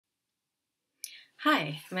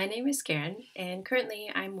Hi, my name is Karen, and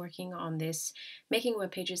currently I'm working on this Making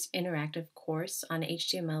Web Pages Interactive course on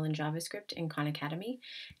HTML and JavaScript in Khan Academy.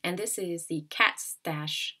 And this is the Cat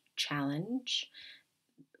Stache challenge,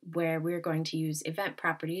 where we're going to use event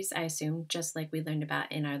properties, I assume, just like we learned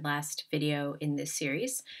about in our last video in this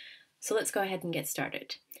series. So let's go ahead and get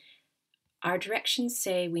started. Our directions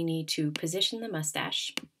say we need to position the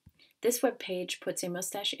mustache. This web page puts a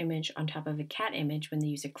mustache image on top of a cat image when the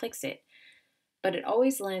user clicks it, but it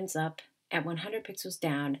always lines up at 100 pixels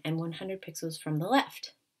down and 100 pixels from the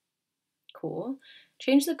left. Cool.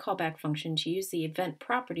 Change the callback function to use the event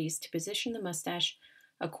properties to position the mustache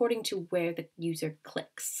according to where the user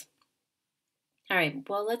clicks. All right,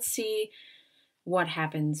 well, let's see what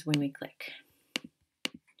happens when we click.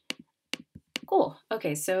 Cool.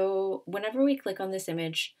 Okay, so whenever we click on this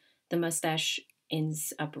image, the mustache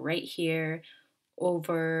ends up right here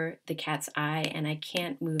over the cat's eye, and I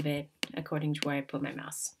can't move it according to where I put my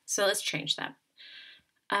mouse. So let's change that.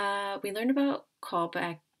 We learned about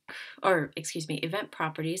event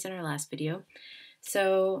properties in our last video.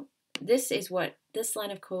 So this is what this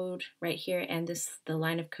line of code right here and the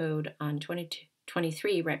line of code on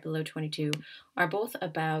 23 right below 22 are both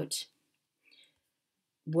about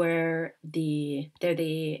where they're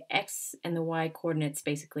the X and the Y coordinates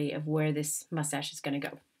basically of where this mustache is going to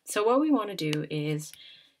go. So what we want to do is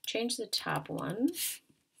change the top one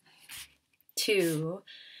to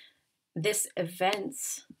this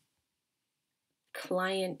events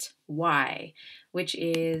client Y, which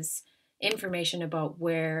is information about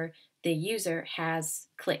where the user has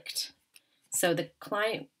clicked. So the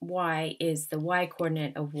client Y is the Y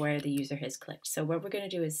coordinate of where the user has clicked. So what we're going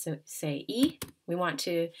to do is say E. We want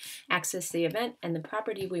to access the event, and the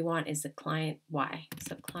property we want is the client Y.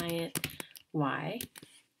 So client Y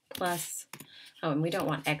plus, oh, and we don't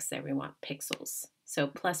want X there, we want pixels. So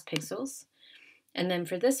plus pixels. And then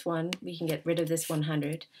for this one, we can get rid of this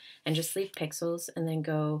 100 and just leave pixels and then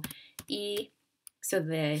go E, so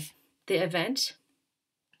the event,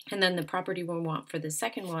 and then the property we want for the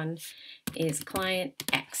second one is client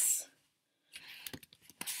X.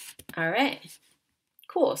 All right,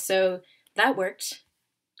 cool. So that worked.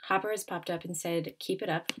 Hopper has popped up and said, keep it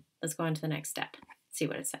up. Let's go on to the next step. See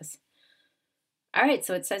what it says. All right,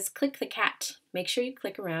 so it says click the cat. Make sure you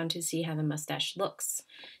click around to see how the mustache looks.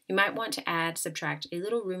 You might want to subtract a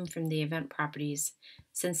little room from the event properties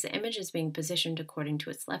since the image is being positioned according to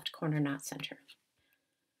its left corner, not center.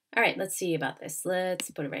 All right, let's see about this.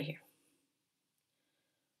 Let's put it right here.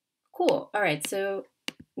 Cool. All right, so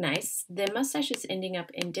nice. The mustache is ending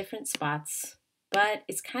up in different spots, but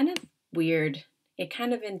it's kind of weird. It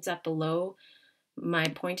kind of ends up below my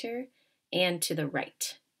pointer and to the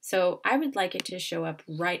right. So I would like it to show up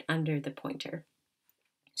right under the pointer.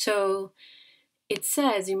 So it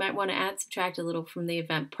says you might want to subtract a little from the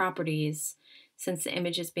event properties since the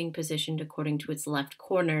image is being positioned according to its left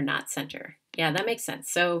corner, not center. Yeah, that makes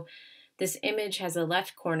sense. So this image has a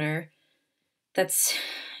left corner that's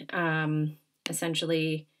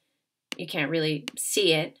essentially, you can't really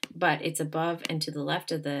see it, but it's above and to the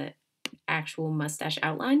left of the actual mustache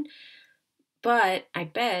outline. But I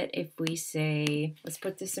bet if we say, let's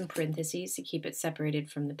put this in parentheses to keep it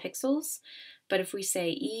separated from the pixels. But if we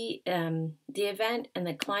say the event and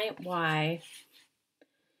the client Y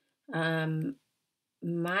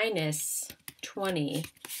minus 20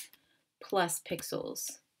 plus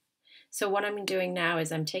pixels. So what I'm doing now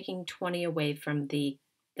is I'm taking 20 away from the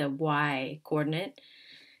Y coordinate.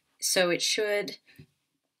 So it should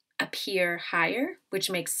appear higher,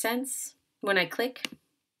 which makes sense when I click.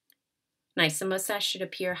 Nice, the mustache should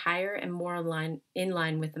appear higher and more in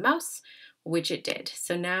line with the mouse, which it did.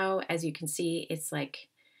 So now, as you can see, it's like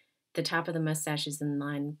the top of the mustache is in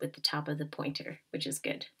line with the top of the pointer, which is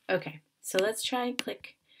good. Okay, so let's try and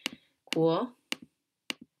click. Cool.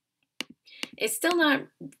 It's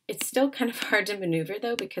still kind of hard to maneuver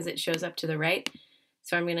though because it shows up to the right.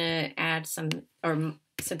 So I'm gonna add some or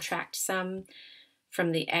subtract some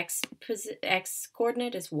from the X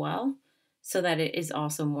coordinate as well, so that it is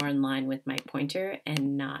also more in line with my pointer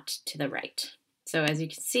and not to the right. So as you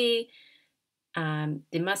can see,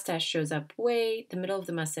 the mustache shows up the middle of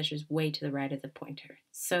the mustache is way to the right of the pointer.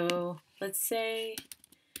 So let's say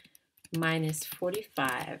minus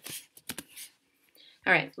 45.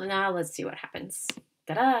 All right, well now let's see what happens.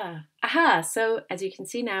 Ta-da! Aha! So as you can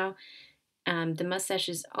see now, the mustache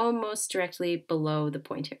is almost directly below the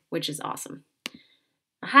pointer, which is awesome.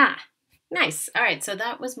 Aha! Nice. All right, so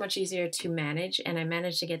that was much easier to manage, and I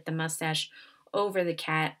managed to get the mustache over the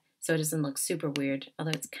cat so it doesn't look super weird,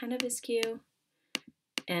 although it's kind of askew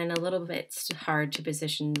and a little bit hard to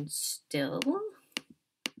position still.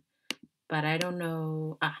 but I don't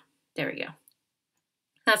know. There we go.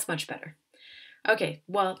 That's much better. Okay,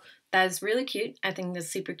 well, that is really cute. I think that's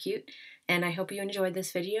super cute, and I hope you enjoyed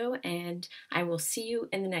this video, and I will see you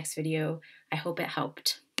in the next video. I hope it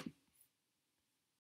helped.